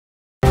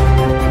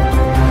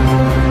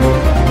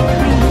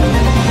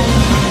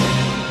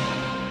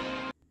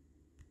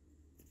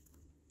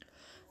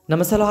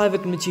Namasala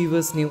Vikram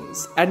Achievers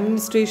News.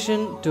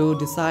 Administration to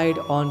decide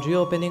on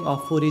reopening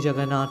of Puri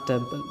Jagannath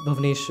Temple,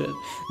 Bhubaneswar.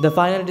 The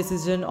final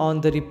decision on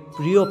the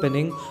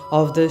reopening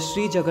of the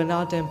Sri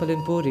Jagannath Temple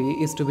in Puri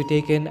is to be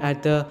taken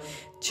at the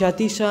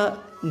Chatisha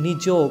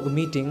Nijog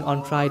meeting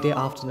on Friday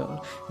afternoon.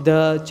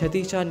 The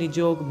Chatisha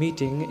Nijog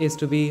meeting is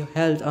to be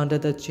held under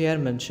the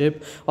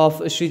chairmanship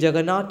of Sri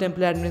Jagannath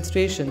Temple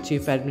Administration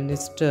Chief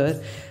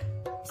Administrator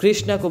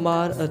Krishna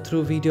Kumar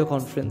through video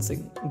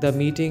conferencing. The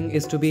meeting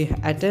is to be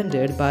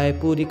attended by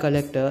Puri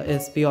Collector,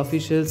 SP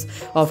officials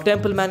of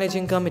Temple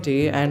Managing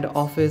Committee and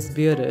office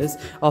bearers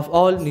of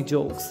all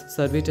Nijogs,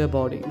 servitor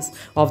bodies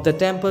of the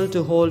temple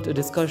to hold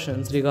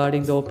discussions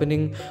regarding the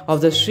opening of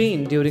the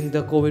shrine during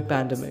the COVID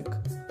pandemic.